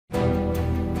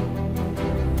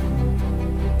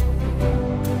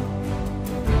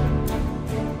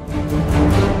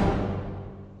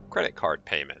Credit card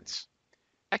payments.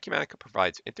 Acumatica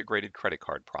provides integrated credit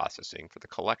card processing for the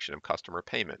collection of customer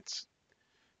payments.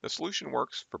 The solution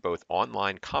works for both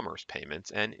online commerce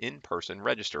payments and in-person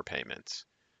register payments.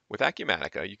 With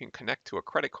Acumatica, you can connect to a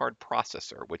credit card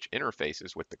processor which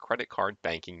interfaces with the credit card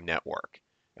banking network.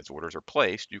 As orders are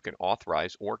placed, you can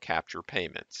authorize or capture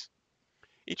payments.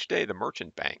 Each day, the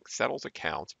merchant bank settles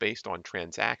accounts based on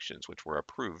transactions which were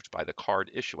approved by the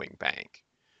card issuing bank.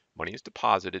 Money is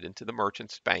deposited into the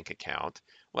merchant's bank account,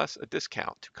 less a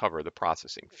discount to cover the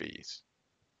processing fees.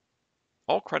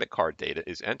 All credit card data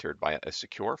is entered via a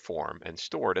secure form and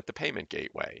stored at the payment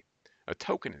gateway. A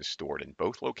token is stored in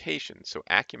both locations so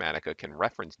Acumatica can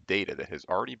reference data that has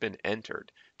already been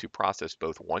entered to process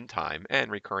both one-time and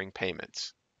recurring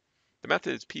payments. The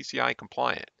method is PCI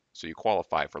compliant, so you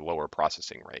qualify for lower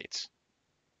processing rates.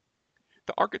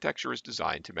 The architecture is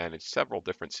designed to manage several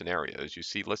different scenarios you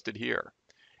see listed here.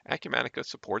 Acumatica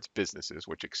supports businesses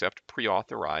which accept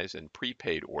pre-authorized and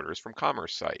prepaid orders from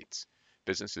commerce sites,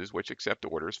 businesses which accept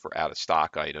orders for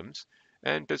out-of-stock items,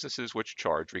 and businesses which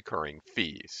charge recurring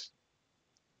fees.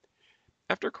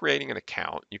 After creating an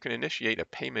account, you can initiate a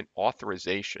payment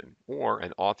authorization or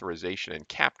an authorization and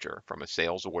capture from a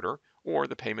sales order or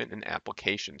the payment and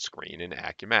application screen in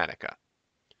Acumatica.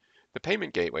 The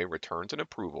payment gateway returns an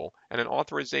approval and an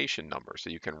authorization number so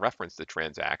you can reference the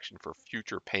transaction for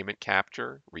future payment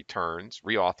capture, returns,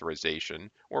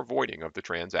 reauthorization, or voiding of the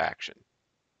transaction.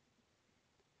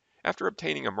 After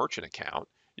obtaining a merchant account,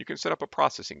 you can set up a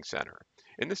processing center.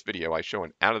 In this video, I show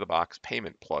an out-of-the-box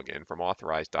payment plugin from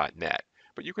Authorize.net,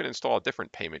 but you can install a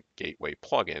different payment gateway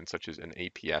plugin such as an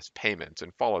APS Payments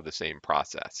and follow the same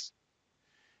process.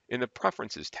 In the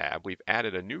Preferences tab, we've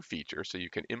added a new feature so you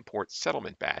can import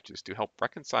settlement batches to help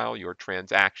reconcile your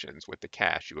transactions with the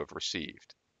cash you have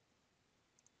received.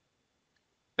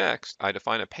 Next, I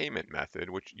define a payment method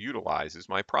which utilizes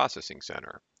my processing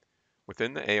center.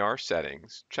 Within the AR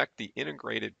settings, check the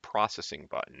Integrated Processing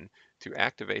button to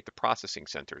activate the Processing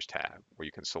Centers tab, where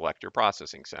you can select your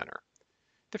processing center.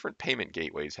 Different payment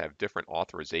gateways have different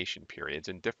authorization periods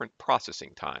and different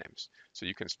processing times, so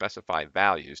you can specify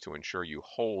values to ensure you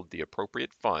hold the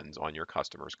appropriate funds on your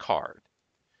customer's card.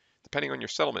 Depending on your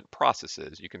settlement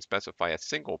processes, you can specify a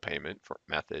single payment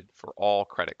method for all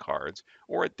credit cards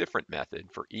or a different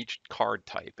method for each card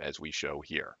type as we show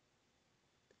here.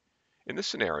 In this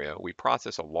scenario, we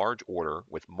process a large order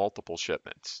with multiple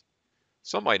shipments.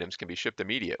 Some items can be shipped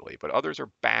immediately, but others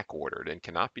are back-ordered and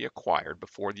cannot be acquired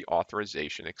before the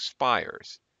authorization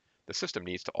expires. The system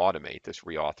needs to automate this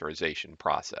reauthorization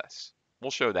process. We'll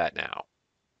show that now.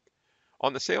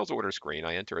 On the sales order screen,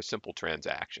 I enter a simple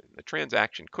transaction. The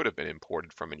transaction could have been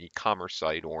imported from an e-commerce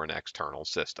site or an external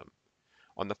system.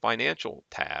 On the Financial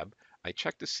tab, I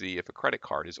check to see if a credit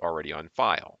card is already on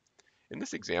file. In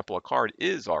this example, a card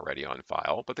is already on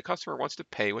file, but the customer wants to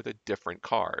pay with a different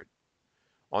card.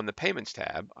 On the Payments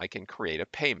tab, I can create a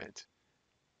payment,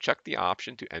 check the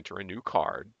option to enter a new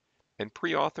card, and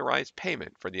pre-authorize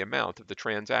payment for the amount of the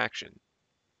transaction.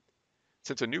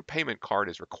 Since a new payment card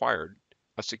is required,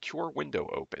 a secure window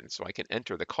opens so I can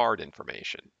enter the card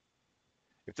information.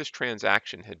 If this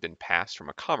transaction had been passed from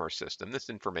a commerce system, this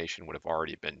information would have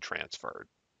already been transferred.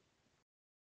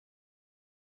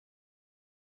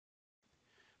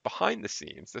 Behind the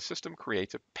scenes, the system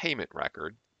creates a payment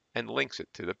record and links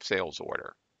it to the sales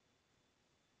order.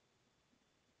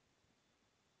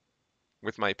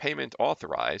 With my payment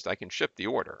authorized, I can ship the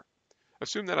order.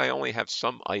 Assume that I only have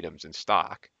some items in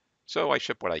stock, so I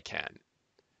ship what I can.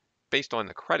 Based on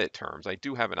the credit terms, I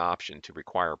do have an option to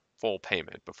require full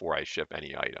payment before I ship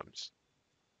any items.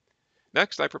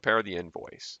 Next, I prepare the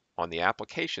invoice. On the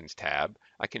Applications tab,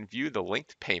 I can view the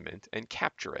linked payment and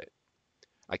capture it.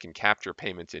 I can capture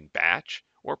payments in batch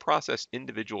or process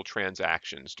individual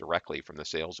transactions directly from the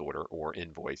sales order or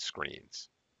invoice screens.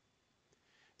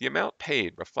 The amount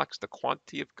paid reflects the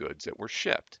quantity of goods that were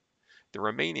shipped. The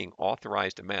remaining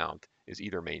authorized amount is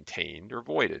either maintained or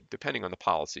voided, depending on the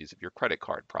policies of your credit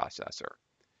card processor.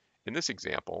 In this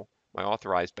example, my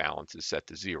authorized balance is set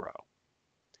to 0.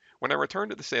 When I return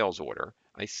to the sales order,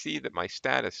 I see that my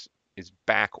status is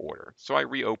back order, so I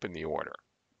reopen the order.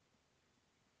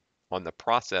 On the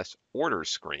Process Orders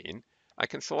screen, I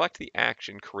can select the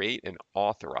action Create and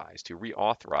Authorize to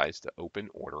reauthorize the open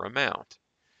order amount.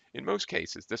 In most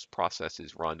cases, this process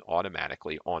is run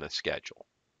automatically on a schedule.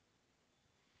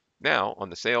 Now, on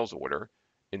the sales order,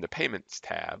 in the Payments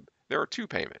tab, there are two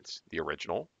payments, the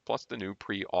original plus the new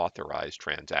pre-authorized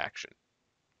transaction.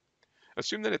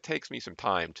 Assume that it takes me some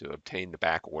time to obtain the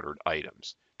back-ordered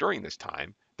items. During this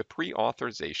time, the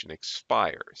pre-authorization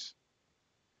expires.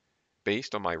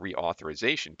 Based on my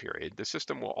reauthorization period, the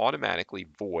system will automatically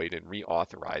void and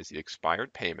reauthorize the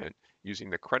expired payment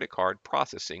using the credit card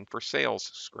processing for sales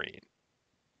screen.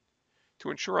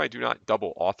 To ensure I do not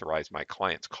double authorize my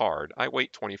client's card, I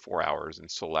wait 24 hours and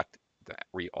select the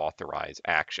reauthorize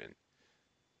action.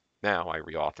 Now I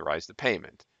reauthorize the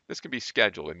payment. This can be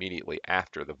scheduled immediately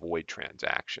after the void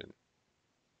transaction.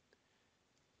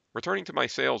 Returning to my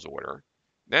sales order,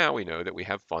 now we know that we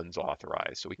have funds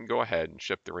authorized, so we can go ahead and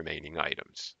ship the remaining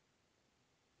items.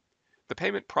 The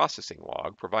payment processing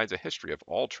log provides a history of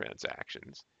all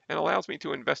transactions and allows me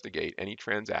to investigate any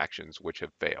transactions which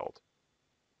have failed.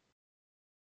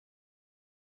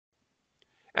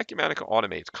 Acumatica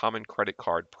automates common credit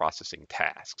card processing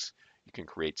tasks. You can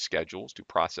create schedules to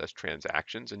process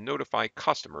transactions and notify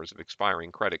customers of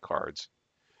expiring credit cards.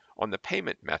 On the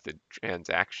payment method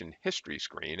transaction history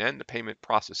screen and the payment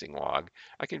processing log,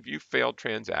 I can view failed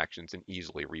transactions and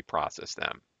easily reprocess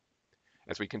them.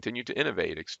 As we continue to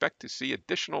innovate, expect to see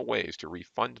additional ways to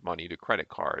refund money to credit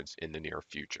cards in the near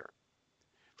future.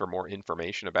 For more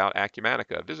information about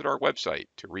Acumatica, visit our website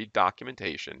to read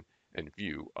documentation and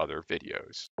view other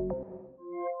videos.